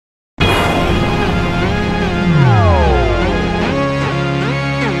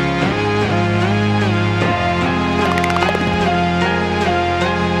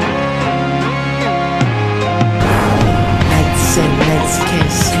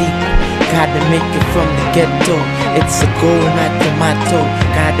Gotta make it from the ghetto. It's a goal, not a motto.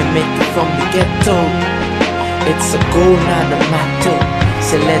 Gotta make it from the ghetto. It's a goal, not a motto.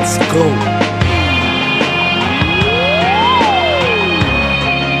 So let's go.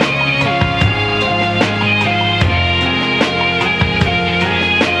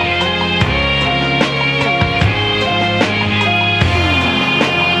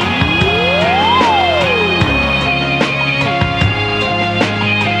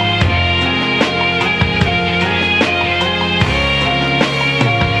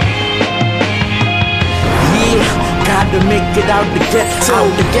 To make it out the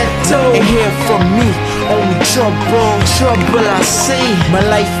ghetto, and hear from me, only trouble I see. My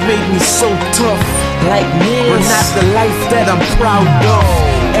life made me so tough, like nails, but not the life that I'm proud of.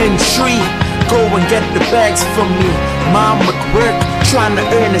 Entry, go and get the bags from me. Mom would work, trying to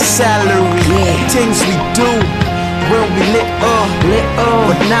earn a salary. Things we do when we lit up,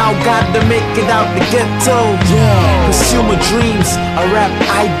 but now gotta make it out the ghetto. Pursue my dreams, a rap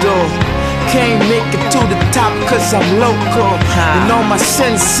idol. Can't make it to the top cause I'm local. In all my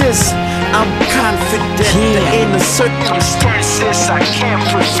senses, I'm confident. There ain't no circumstances I can't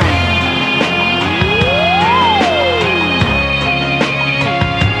prevent.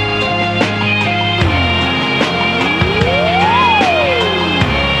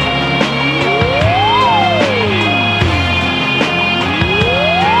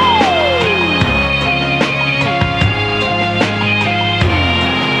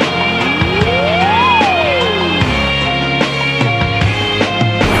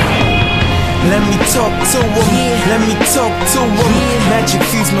 Let me talk to him, let me talk to him. Magic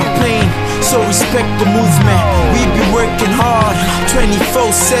feeds my pain, so respect the movement. We be working hard,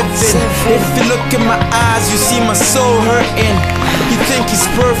 24/7. If you look in my eyes, you see my soul hurting. You think he's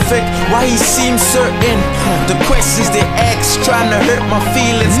perfect, why he seems certain? The questions they ask, trying to hurt my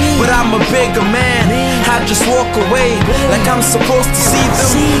feelings. But I'm a bigger man, I just walk away like I'm supposed to see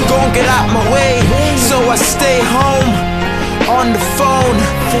them. Gon' get out my way, so I stay home. On the phone,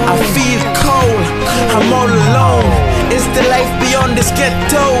 I feel cold, I'm all alone. Is the life beyond this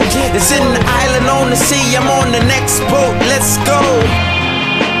ghetto? It's in the island on the sea, I'm on the next boat, let's go.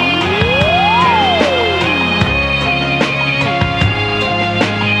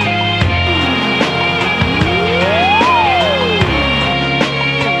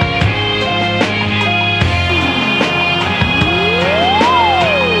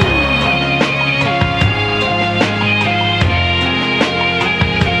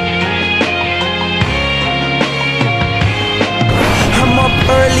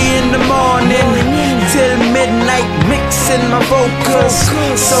 Early in the morning till midnight, mixing my vocals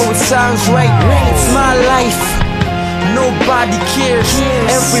so it sounds right. It's my life, nobody cares.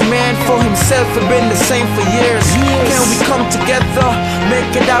 Every man for himself, have been the same for years. Can we come together,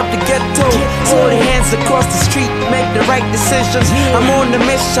 make it out the ghetto? Hold hands across the street, make the right decisions. I'm on the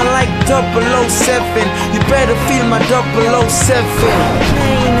mission like 007. You better feel my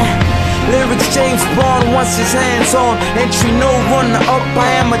 007. Lyrics James Bond wants his hands on. Entry no runner up, I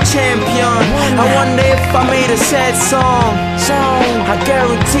am a champion. I wonder if I made a sad song. I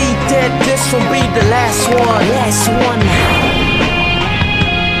guarantee that this will be the last one.